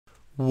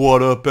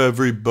What up,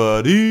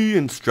 everybody?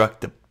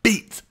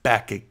 Instructabeats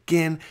back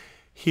again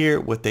here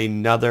with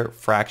another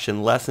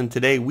fraction lesson.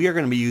 Today we are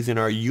going to be using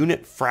our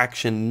unit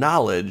fraction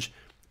knowledge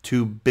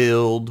to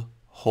build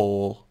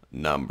whole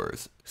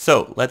numbers.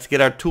 So let's get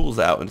our tools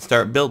out and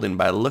start building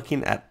by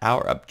looking at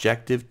our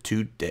objective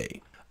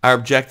today. Our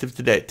objective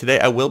today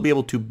I will be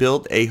able to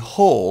build a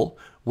whole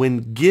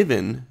when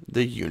given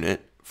the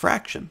unit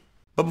fraction.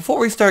 But before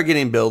we start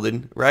getting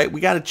building, right,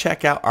 we got to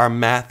check out our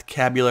math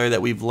vocabulary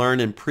that we've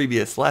learned in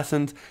previous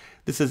lessons.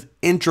 This is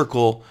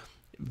integral,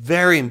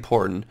 very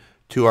important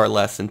to our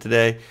lesson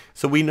today.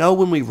 So we know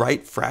when we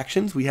write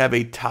fractions, we have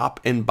a top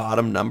and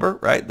bottom number,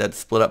 right, that's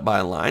split up by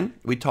a line.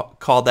 We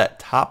call that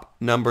top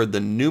number the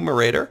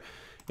numerator,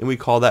 and we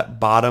call that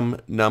bottom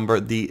number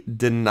the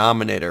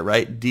denominator,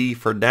 right? D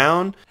for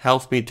down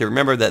helps me to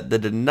remember that the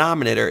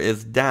denominator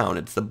is down.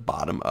 It's the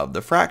bottom of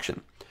the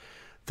fraction.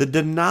 The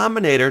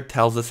denominator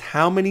tells us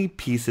how many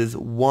pieces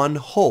one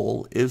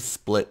whole is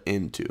split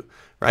into,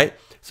 right?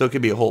 So it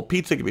could be a whole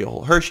pizza, it could be a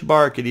whole Hershey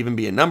bar, it could even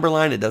be a number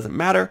line, it doesn't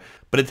matter,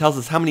 but it tells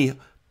us how many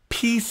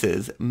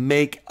pieces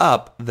make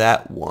up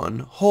that one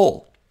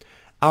whole.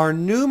 Our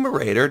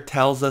numerator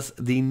tells us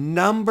the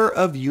number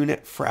of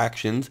unit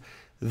fractions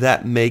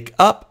that make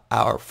up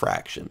our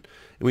fraction.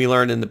 And we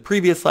learned in the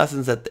previous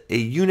lessons that a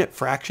unit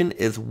fraction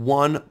is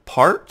one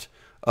part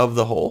of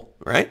the whole,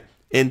 right?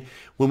 And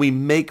when we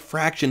make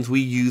fractions,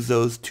 we use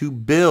those to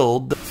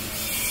build the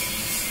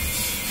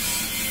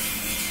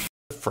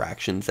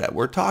fractions that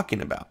we're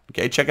talking about.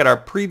 Okay, check out our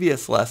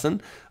previous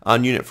lesson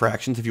on unit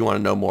fractions if you want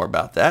to know more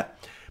about that.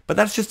 But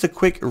that's just a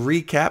quick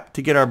recap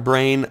to get our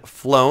brain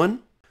flowing.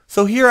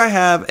 So here I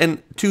have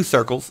in two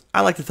circles.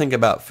 I like to think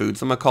about food,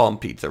 so I'm going to call them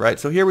pizza, right?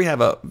 So here we have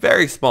a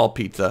very small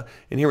pizza,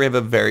 and here we have a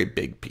very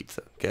big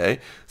pizza, okay?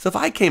 So if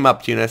I came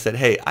up to you and I said,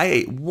 hey, I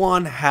ate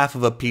 1/2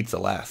 of a pizza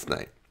last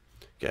night.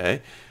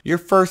 Okay, your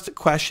first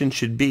question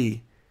should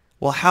be,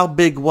 well, how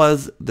big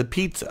was the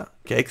pizza?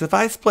 Okay, because if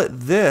I split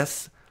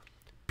this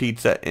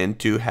pizza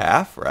into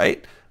half,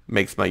 right,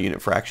 makes my unit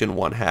fraction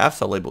 1/2,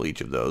 so I'll label each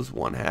of those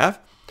 1/2.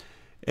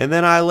 And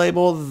then I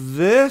label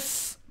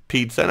this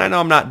pizza, and I know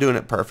I'm not doing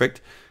it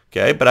perfect,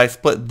 okay, but I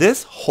split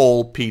this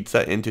whole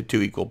pizza into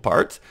 2 equal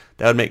parts.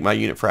 That would make my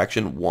unit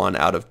fraction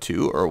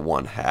 1/2 or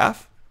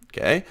 1/2,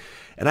 okay?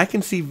 And I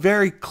can see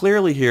very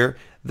clearly here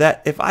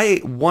that if I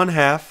ate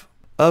 1/2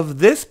 of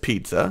this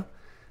pizza,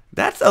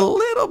 that's a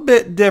little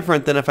bit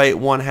different than if I ate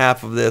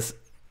 1/2 of this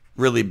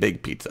really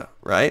big pizza,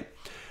 right?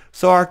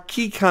 So our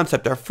key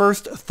concept, our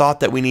first thought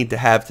that we need to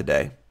have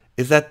today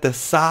is that the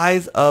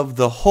size of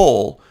the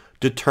whole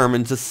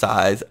determines the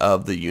size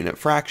of the unit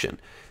fraction.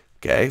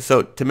 Okay,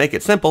 so to make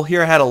it simple,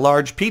 here I had a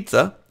large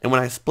pizza, and when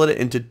I split it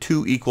into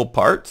 2 equal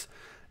parts,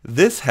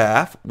 this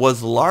half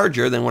was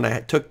larger than when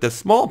I took the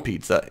small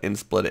pizza and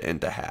split it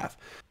into half.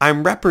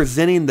 I'm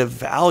representing the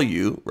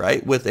value,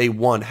 right, with a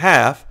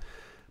 1/2,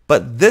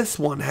 but this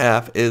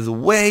 1/2 is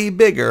way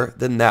bigger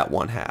than that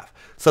 1/2.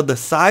 So the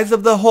size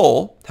of the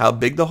whole, how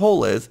big the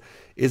whole is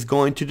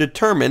going to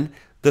determine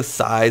the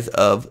size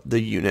of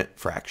the unit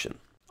fraction.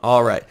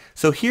 All right,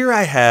 so here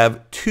I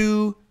have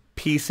 2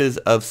 pieces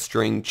of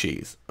string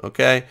cheese,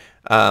 okay?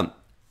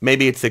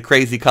 Maybe it's a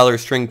crazy color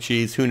string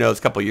cheese. Who knows?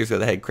 A couple years ago,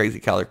 they had crazy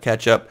color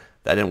ketchup.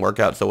 That didn't work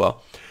out so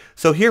well.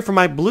 So here for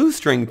my blue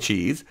string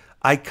cheese,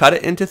 I cut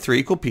it into 3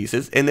 equal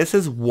pieces, and this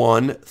is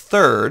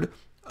 1/3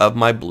 of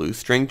my blue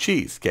string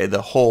cheese, okay,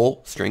 the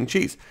whole string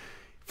cheese.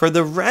 For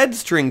the red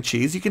string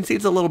cheese, you can see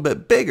it's a little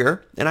bit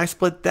bigger, and I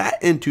split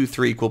that into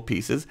 3 equal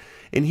pieces,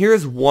 and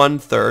here's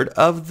 1/3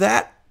 of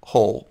that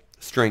whole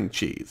string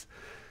cheese.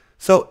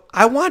 So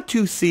I want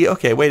to see,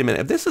 okay, wait a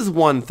minute, if this is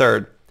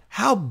 1/3,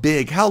 how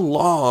big, how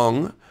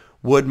long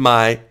would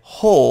my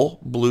whole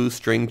blue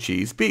string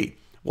cheese be?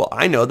 Well,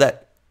 I know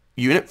that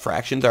unit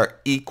fractions are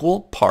equal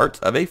parts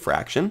of a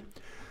fraction.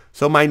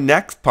 So my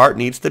next part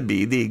needs to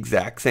be the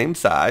exact same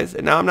size.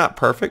 And now I'm not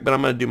perfect, but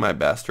I'm going to do my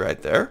best right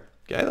there.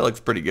 Okay, that looks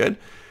pretty good.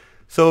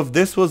 So if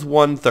this was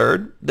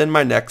 1/3, then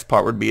my next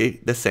part would be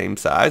the same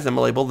size. I'm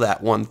going to label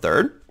that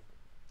 1/3.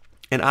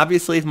 And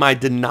obviously, if my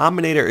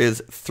denominator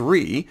is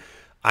 3,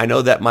 I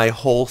know that my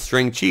whole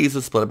string cheese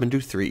is split up into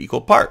 3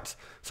 equal parts.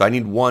 So I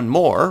need one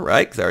more,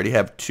 right? Because I already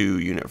have 2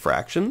 unit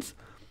fractions.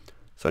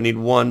 So I need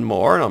one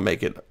more, and I'll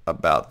make it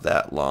about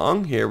that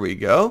long. Here we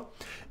go.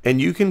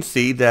 And you can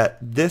see that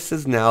this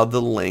is now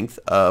the length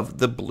of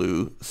the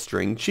blue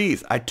string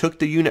cheese. I took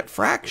the unit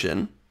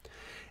fraction,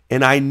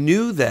 and I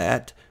knew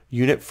that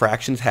unit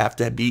fractions have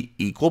to be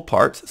equal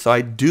parts. So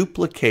I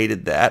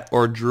duplicated that,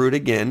 or drew it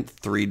again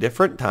 3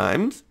 different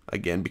times,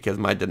 again because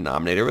my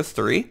denominator was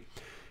 3.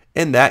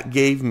 And that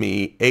gave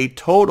me a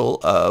total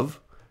of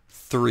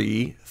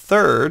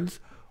 3/3,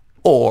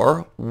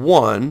 or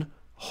 1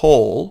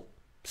 whole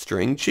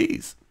string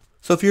cheese.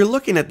 So if you're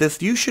looking at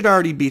this, you should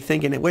already be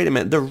thinking, wait a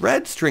minute, the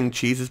red string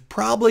cheese is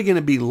probably going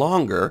to be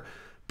longer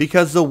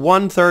because the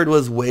 1/3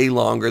 was way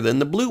longer than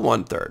the blue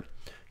 1/3.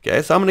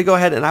 Okay, so I'm going to go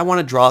ahead and I want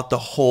to draw out the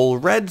whole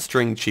red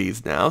string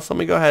cheese now. So let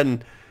me go ahead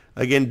and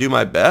again do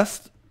my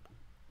best.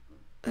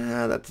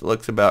 That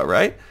looks about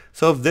right.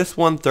 So if this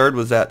 1/3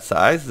 was that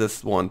size,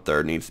 this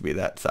 1/3 needs to be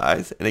that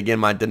size. And again,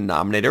 my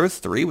denominator is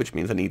 3, which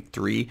means I need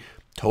 3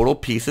 total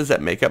pieces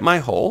that make up my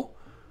whole.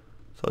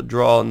 So I'll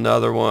draw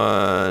another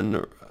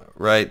one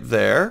right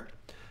there.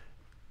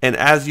 And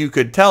as you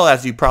could tell,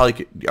 as you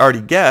probably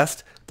already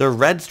guessed, the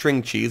red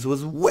string cheese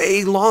was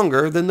way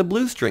longer than the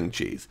blue string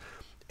cheese.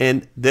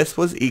 And this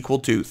was equal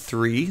to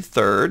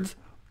 3/3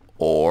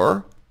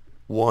 or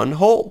 1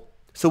 whole.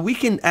 So we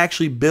can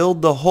actually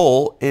build the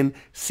whole and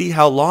see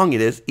how long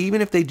it is,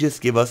 even if they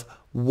just give us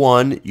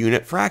 1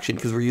 unit fraction,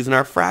 because we're using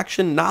our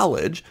fraction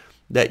knowledge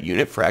that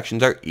unit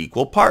fractions are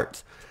equal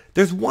parts.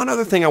 There's one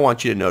other thing I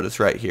want you to notice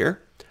right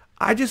here.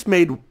 I just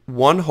made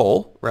 1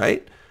 whole,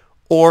 right?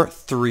 Or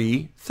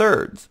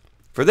 3/3.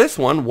 For this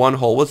one, 1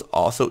 whole was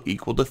also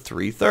equal to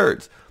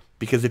 3/3,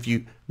 because if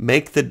you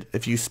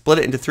split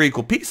it into 3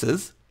 equal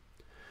pieces,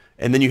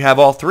 and then you have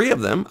all 3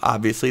 of them,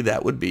 obviously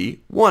that would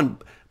be 1.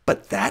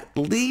 But that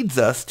leads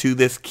us to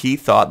this key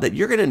thought that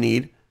you're going to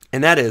need,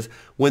 and that is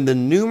when the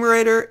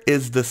numerator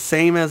is the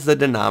same as the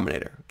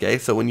denominator. Okay,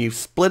 so when you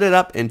split it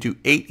up into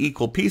 8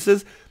 equal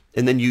pieces,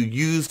 and then you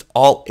used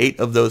all 8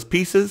 of those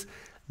pieces,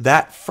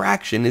 that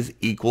fraction is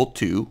equal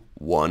to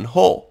 1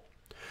 whole.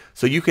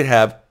 So you could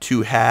have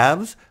 2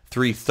 halves,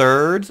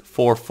 3/3,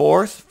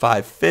 4/4,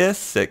 5/5,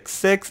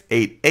 6/6,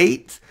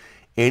 8/8.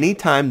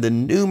 Anytime the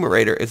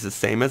numerator is the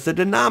same as the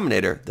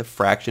denominator, the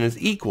fraction is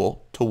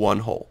equal to 1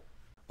 whole.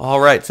 All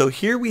right, so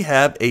here we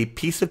have a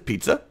piece of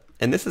pizza,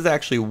 and this is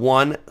actually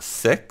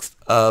 1/6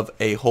 of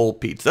a whole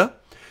pizza.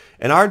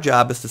 And our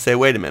job is to say,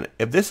 wait a minute,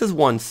 if this is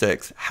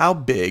 1/6, how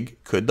big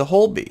could the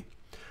whole be?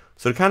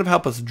 So to kind of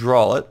help us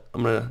draw it,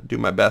 I'm going to do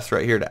my best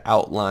right here to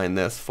outline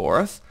this for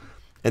us.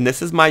 And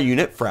this is my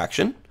unit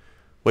fraction,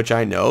 which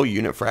I know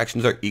unit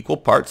fractions are equal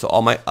parts, so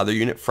all my other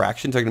unit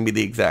fractions are going to be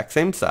the exact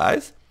same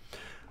size.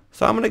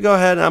 So I'm going to go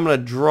ahead and I'm going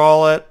to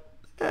draw it.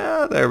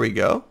 There we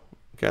go.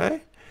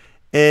 Okay.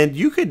 And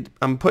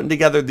I'm putting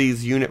together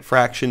these unit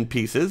fraction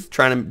pieces,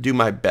 trying to do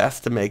my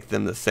best to make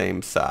them the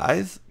same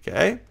size.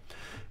 Okay.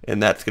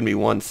 And that's going to be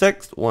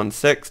 1/6,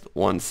 1/6,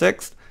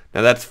 1/6.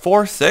 Now that's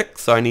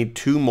 4/6, so I need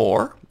 2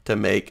 more to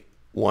make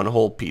 1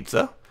 whole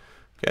pizza.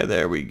 Okay,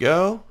 there we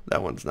go.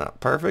 That one's not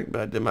perfect,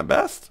 but I did my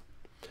best.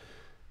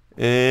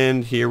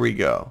 And here we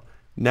go.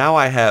 Now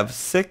I have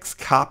 6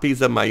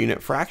 copies of my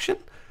unit fraction,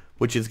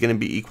 which is going to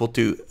be equal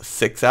to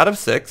 6 out of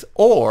 6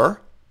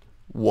 or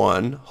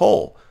 1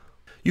 whole.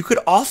 You could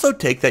also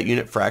take that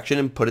unit fraction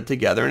and put it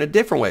together in a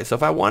different way. So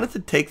if I wanted to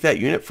take that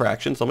unit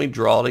fraction, so let me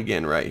draw it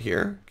again right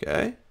here,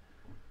 okay?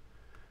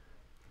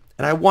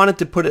 And I wanted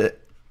to put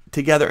it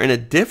together in a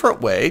different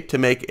way to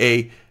make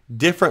a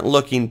different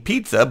looking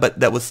pizza, but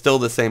that was still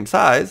the same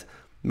size.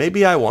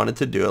 Maybe I wanted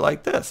to do it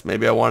like this.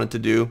 Maybe I wanted to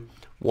do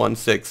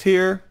 1/6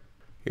 here.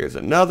 Here's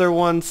another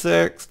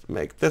 1/6.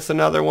 Make this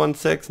another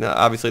 1/6. Now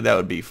obviously that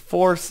would be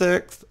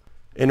 4/6.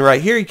 And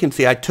right here you can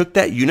see I took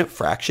that unit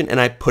fraction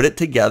and I put it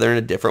together in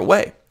a different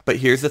way. But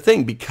here's the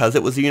thing, because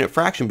it was a unit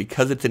fraction,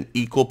 because it's an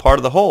equal part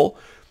of the whole,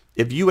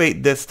 if you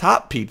ate this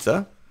top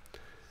pizza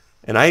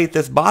and I ate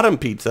this bottom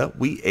pizza,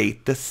 we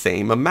ate the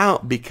same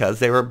amount because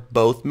they were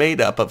both made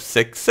up of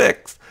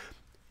 6/6,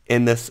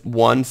 and this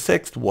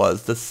 1/6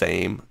 was the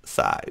same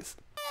size.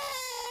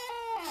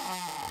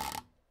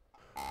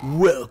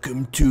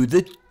 Welcome to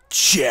the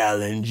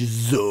challenge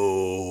zone.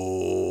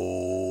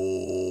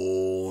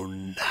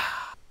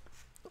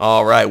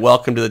 All right,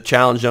 welcome to the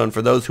challenge zone.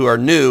 For those who are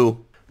new,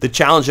 the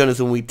challenge zone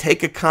is when we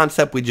take a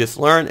concept we just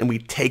learned and we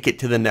take it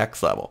to the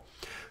next level.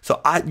 So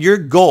your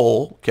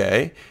goal,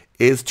 okay,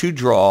 is to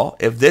draw,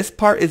 if this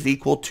part is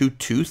equal to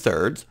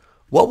 2/3,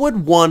 what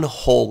would 1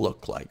 whole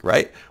look like,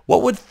 right?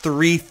 What would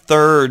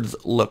 3/3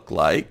 look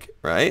like,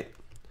 right?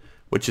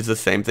 Which is the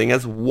same thing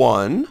as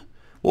 1.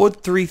 What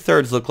would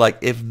 3/3 look like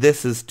if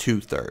this is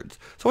 2/3?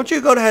 So I want you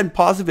to go ahead and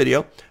pause the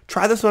video,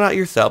 try this one out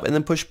yourself, and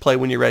then push play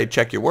when you're ready to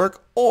check your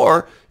work,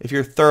 or if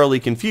you're thoroughly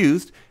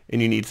confused and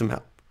you need some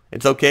help.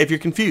 It's okay if you're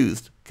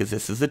confused, because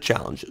this is the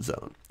challenge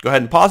zone. Go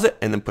ahead and pause it,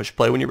 and then push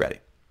play when you're ready.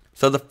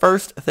 So the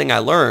first thing I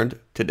learned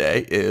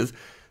today is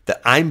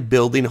that I'm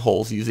building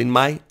wholes using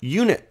my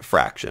unit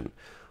fraction.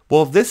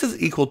 Well, if this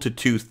is equal to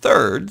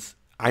 2/3,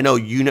 I know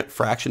unit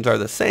fractions are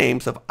the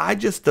same, so if I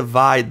just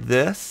divide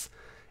this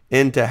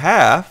into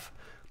half,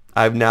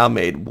 I've now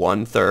made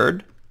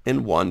 1/3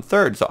 and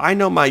 1/3. So I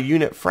know my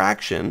unit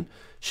fraction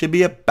should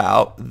be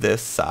about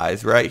this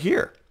size right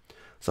here.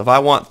 So if I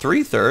want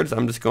 3/3,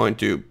 I'm just going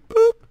to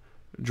boop,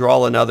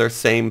 draw another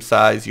same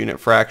size unit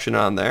fraction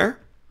on there.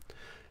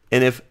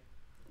 And if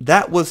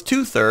that was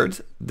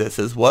 2/3, this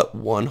is what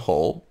 1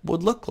 whole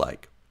would look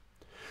like.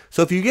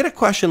 So if you get a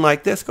question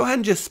like this, go ahead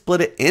and just split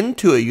it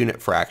into a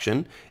unit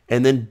fraction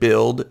and then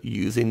build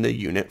using the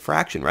unit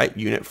fraction, right?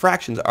 Unit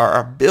fractions are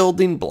our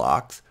building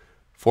blocks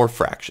for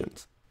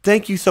fractions.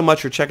 Thank you so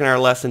much for checking our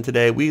lesson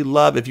today. We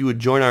love if you would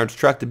join our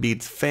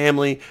Instructabeats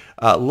family.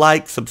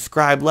 Like,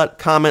 subscribe,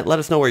 comment, let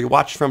us know where you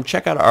watch from.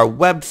 Check out our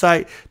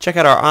website. Check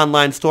out our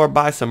online store.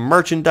 Buy some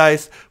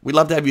merchandise. We'd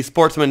love to have you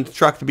Sportsman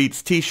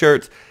Instructabeats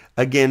t-shirts.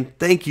 Again,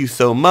 thank you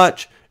so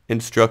much.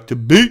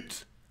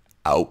 Instructabeats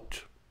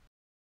out.